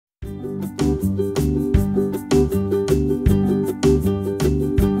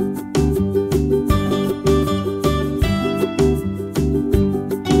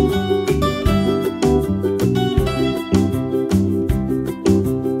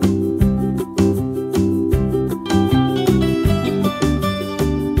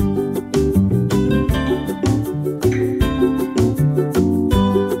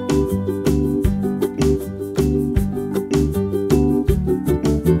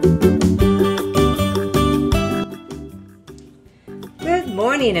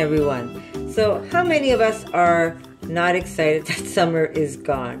morning, everyone. So how many of us are not excited that summer is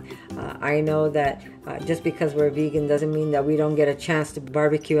gone? I know that just because we're vegan doesn't mean that we don't get a chance to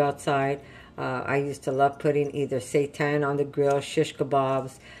barbecue outside. I used to love putting either seitan on the grill, shish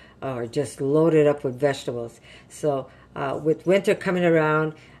kebabs, or just load it up with vegetables. So with winter coming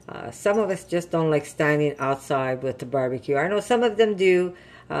around, some of us just don't like standing outside with the barbecue. I know some of them do.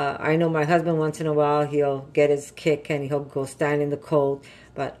 I know my husband, once in a while, he'll get his kick and he'll go stand in the cold.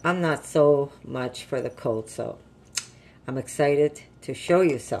 But I'm not so much for the cold, so I'm excited to show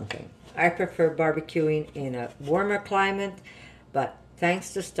you something. I prefer barbecuing in a warmer climate, but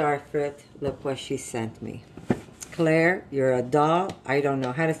thanks to STARFRIT, look what she sent me. Claire, you're a doll. I don't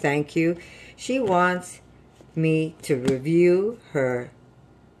know how to thank you. She wants me to review her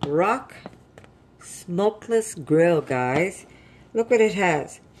rock smokeless grill, guys. Look what it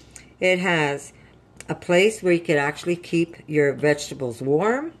has. It has a place where you can actually keep your vegetables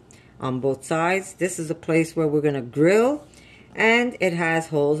warm on both sides. This is a place where we're going to grill, and it has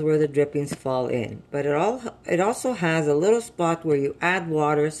holes where the drippings fall in. But it also has a little spot where you add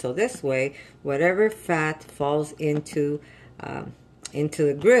water, so this way whatever fat falls into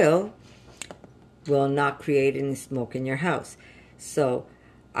the grill will not create any smoke in your house. So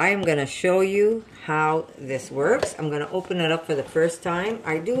I am going to show you how this works. I'm going to open it up for the first time.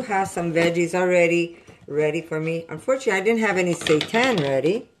 I do have some veggies already ready for me. Unfortunately, I didn't have any seitan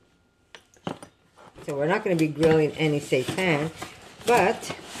ready, so we're not going to be grilling any seitan,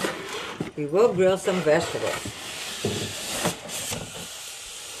 but we will grill some vegetables.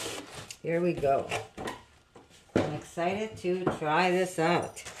 Here we go. I'm excited to try this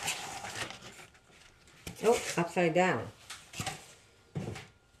out. Oh, upside down.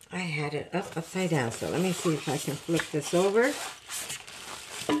 I had it upside down, so let me see if I can flip this over.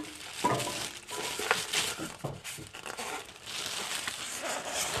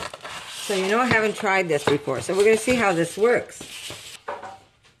 So you know I haven't tried this before, so we're going to see how this works.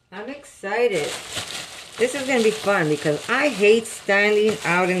 I'm excited. This is going to be fun because I hate standing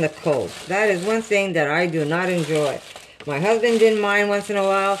out in the cold. That is one thing that I do not enjoy. My husband didn't mind once in a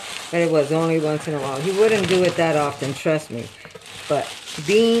while, but it was only once in a while. He wouldn't do it that often, trust me. But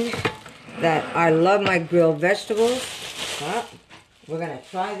being that I love my grilled vegetables, we're going to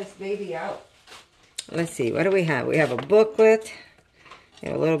try this baby out. Let's see, what do we have? We have a booklet, we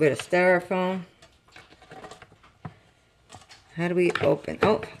have a little bit of styrofoam. How do we open?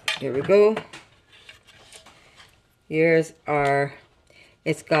 Oh, here we go. Here's our,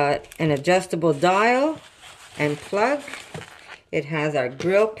 it's got an adjustable dial and plug. It has our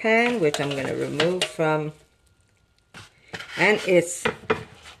grill pan, which I'm going to remove from. And it's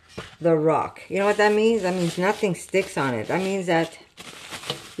the rock. You know what that means? That means nothing sticks on it. That means that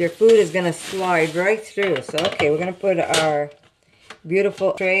your food is going to slide right through. So, okay, we're going to put our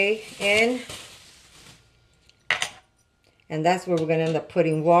beautiful tray in. And that's where we're going to end up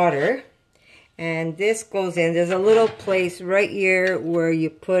putting water. And this goes in. There's a little place right here where you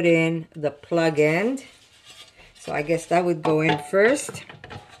put in the plug end. So I guess that would go in first.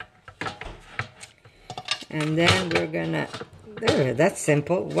 And then we're gonna, there, that's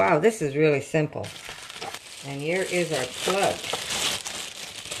simple. Wow, this is really simple. And here is our plug.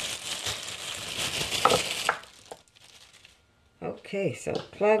 Okay, so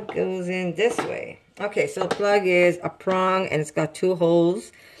plug goes in this way. Okay, so plug is a prong and it's got two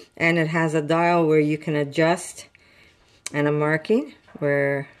holes. And it has a dial where you can adjust and a marking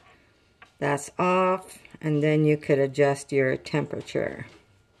where that's off. And then you could adjust your temperature.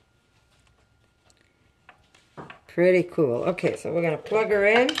 Pretty cool. Okay, so we're going to plug her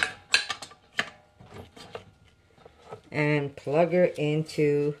in and plug her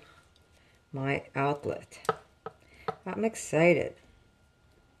into my outlet. I'm excited.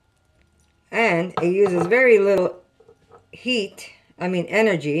 And it uses very little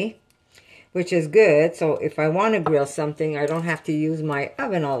energy, which is good. So if I want to grill something, I don't have to use my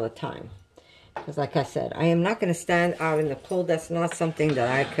oven all the time. Because like I said, I am not going to stand out in the cold. That's not something that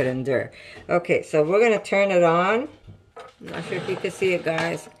I could endure. Okay, so we're going to turn it on. I'm not sure if you can see it,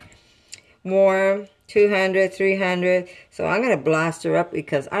 guys. Warm, 200, 300. So I'm going to blast her up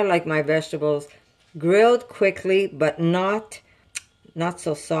because I like my vegetables grilled quickly, but not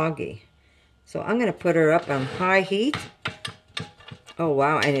so soggy. So I'm going to put her up on high heat. Oh,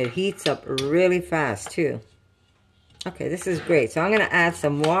 wow, and it heats up really fast, too. Okay, this is great. So I'm going to add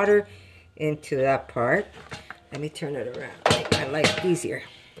some water into that part. Let me turn it around. Make my life easier.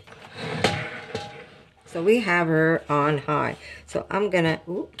 So we have her on high. So I'm gonna,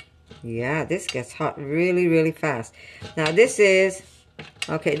 yeah, this gets hot really, really fast. Now this is,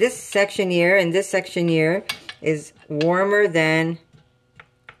 okay, this section here and this section here is warmer than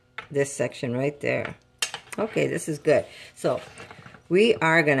this section right there. Okay, this is good. So we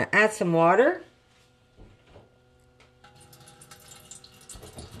are going to add some water.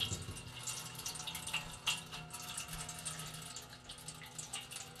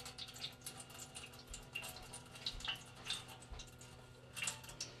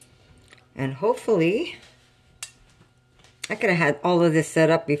 And hopefully, I could have had all of this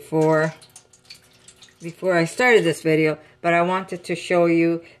set up before I started this video, but I wanted to show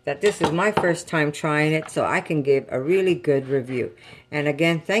you that this is my first time trying it, so I can give a really good review. And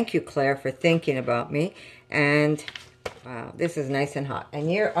again, thank you, Claire, for thinking about me. And wow, this is nice and hot. And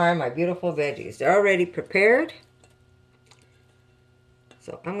here are my beautiful veggies. They're already prepared.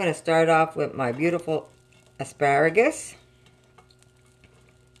 So I'm going to start off with my beautiful asparagus.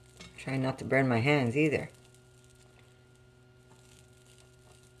 Try not to burn my hands either.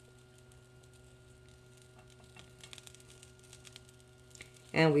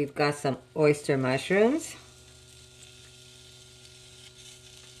 And we've got some oyster mushrooms.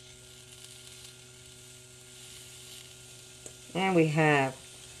 And we have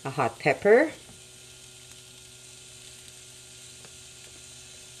a hot pepper.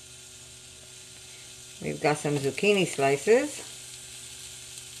 We've got some zucchini slices.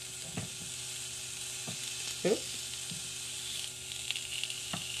 Oops.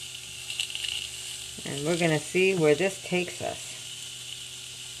 And we're going to see where this takes us.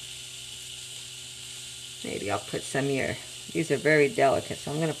 Maybe I'll put some here. These are very delicate,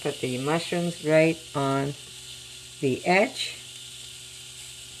 so I'm going to put the mushrooms right on the edge.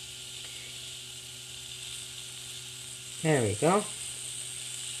 There we go.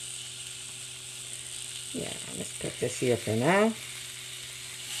 Yeah, let's put this here for now.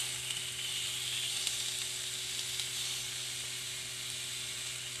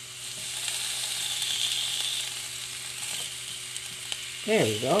 There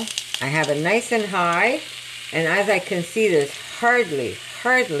we go. I have it nice and high, and as I can see, there's hardly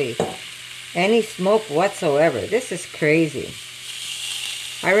any smoke whatsoever. This is crazy.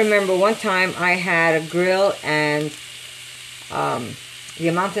 I remember one time I had a grill, and the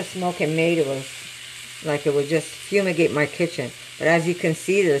amount of smoke it made, it was like it would just fumigate my kitchen. But as you can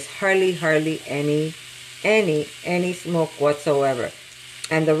see, there's hardly any smoke whatsoever.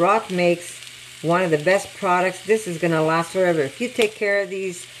 And the Roth makes one of the best products. This is going to last forever. If you take care of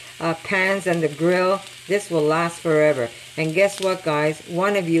these pans and the grill, this will last forever. And guess what, guys?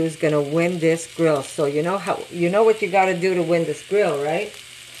 One of you is going to win this grill. So you know what you got to do to win this grill, right?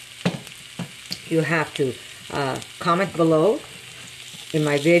 You have to comment below in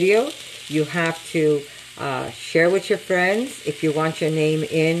my video. You have to share with your friends if you want your name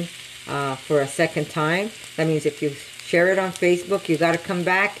in for a second time. That means if you share it on Facebook, you got to come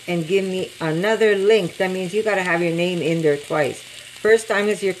back and give me another link. That means you got to have your name in there twice. First time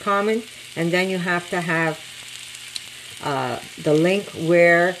is your comment, and then you have to have the link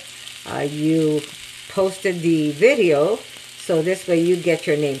where you posted the video, so this way you get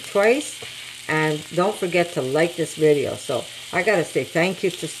your name twice. And don't forget to like this video. So I got to say thank you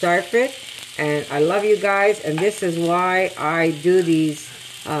to STARFRIT, and I love you guys, and this is why I do these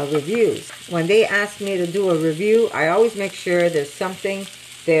reviews. When they ask me to do a review, I always make sure there's something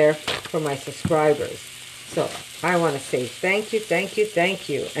there for my subscribers. So I want to say thank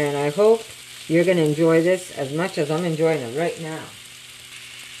you, and I hope you're going to enjoy this as much as I'm enjoying it right now.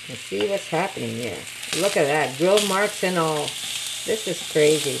 Let's see what's happening here. Look at that, grill marks and all. This is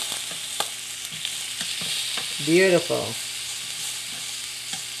crazy. Beautiful.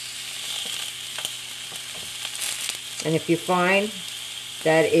 And if you find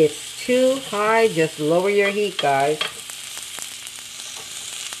that it's too high, just lower your heat, guys.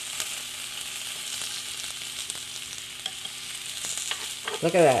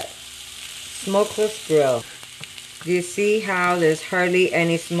 Look at that. Smokeless grill. Do you see how there's hardly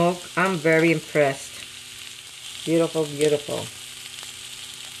any smoke? I'm very impressed. Beautiful, beautiful.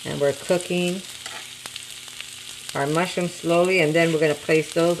 And we're cooking our mushrooms slowly, and then we're going to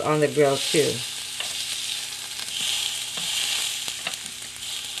place those on the grill too.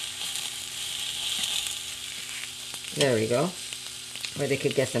 There we go. Where they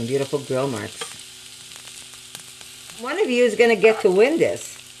could get some beautiful grill marks. One of you is going to get to win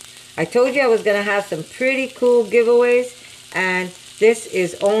this. I told you I was going to have some pretty cool giveaways, and this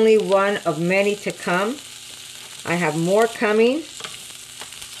is only one of many to come. I have more coming,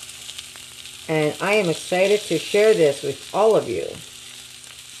 and I am excited to share this with all of you.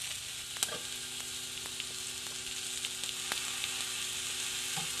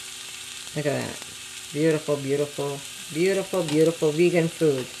 Look at that. Beautiful, beautiful, beautiful, beautiful vegan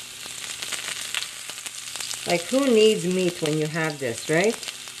food. Like, who needs meat when you have this, right?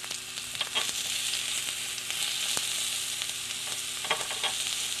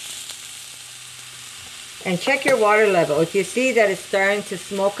 And check your water level. If you see that it's starting to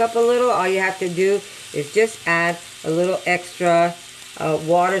smoke up a little, all you have to do is just add a little extra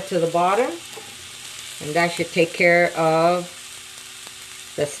water to the bottom. And that should take care of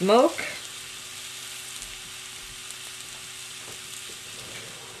the smoke.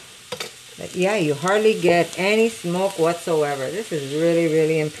 But yeah, you hardly get any smoke whatsoever. This is really,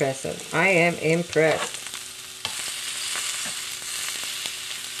 really impressive. I am impressed.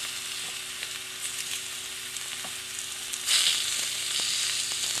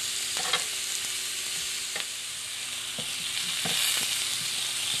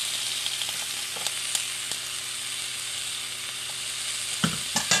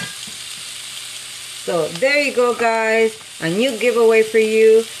 So there you go, guys, a new giveaway for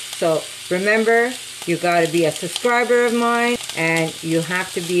you. So remember, you got to be a subscriber of mine, and you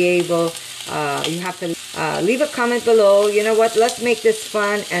have to be able, you have to leave a comment below. You know what, let's make this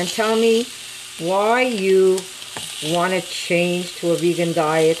fun, and tell me why you want to change to a vegan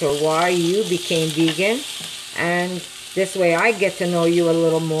diet, or why you became vegan. And this way I get to know you a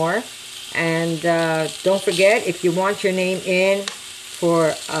little more. And don't forget, if you want your name in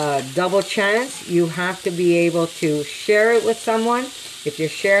for a double chance, you have to be able to share it with someone. If you're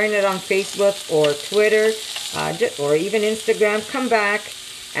sharing it on Facebook or Twitter or even Instagram, come back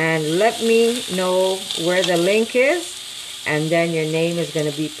and let me know where the link is, and then your name is going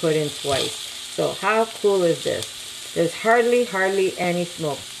to be put in twice. So how cool is this? There's hardly any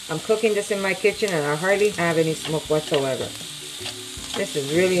smoke. I'm cooking this in my kitchen and I hardly have any smoke whatsoever. This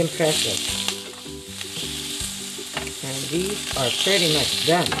is really impressive. And these are pretty much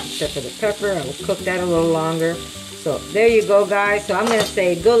done, except for the pepper. I will cook that a little longer. So there you go, guys. So I'm going to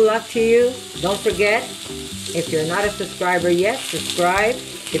say good luck to you. Don't forget, if you're not a subscriber yet, subscribe.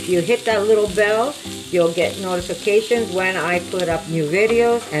 If you hit that little bell, you'll get notifications when I put up new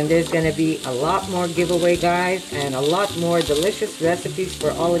videos. And there's going to be a lot more giveaway, guys, and a lot more delicious recipes for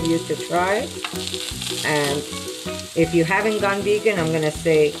all of you to try. And if you haven't gone vegan, I'm going to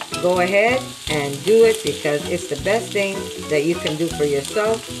say go ahead and do it, because it's the best thing that you can do for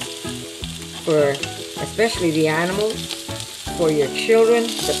yourself, for especially the animals, for your children,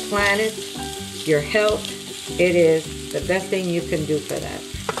 the planet, your health. It is the best thing you can do for that.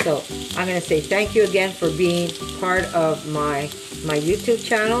 So I'm going to say thank you again for being part of my YouTube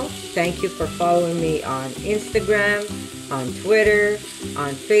channel. Thank you for following me on Instagram, on Twitter,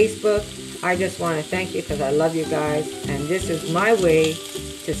 on Facebook. I just want to thank you because I love you guys, and this is my way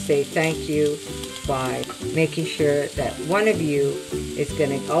to say thank you, by making sure that one of you is going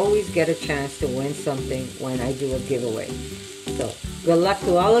to always get a chance to win something when I do a giveaway. So good luck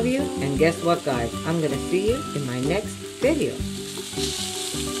to all of you, and guess what, guys? I'm going to see you in my next video.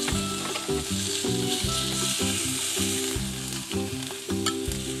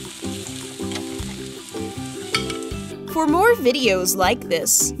 For more videos like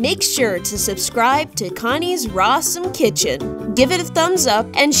this, make sure to subscribe to Connie's RAWsome Kitchen, give it a thumbs up,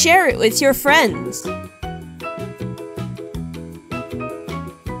 and share it with your friends.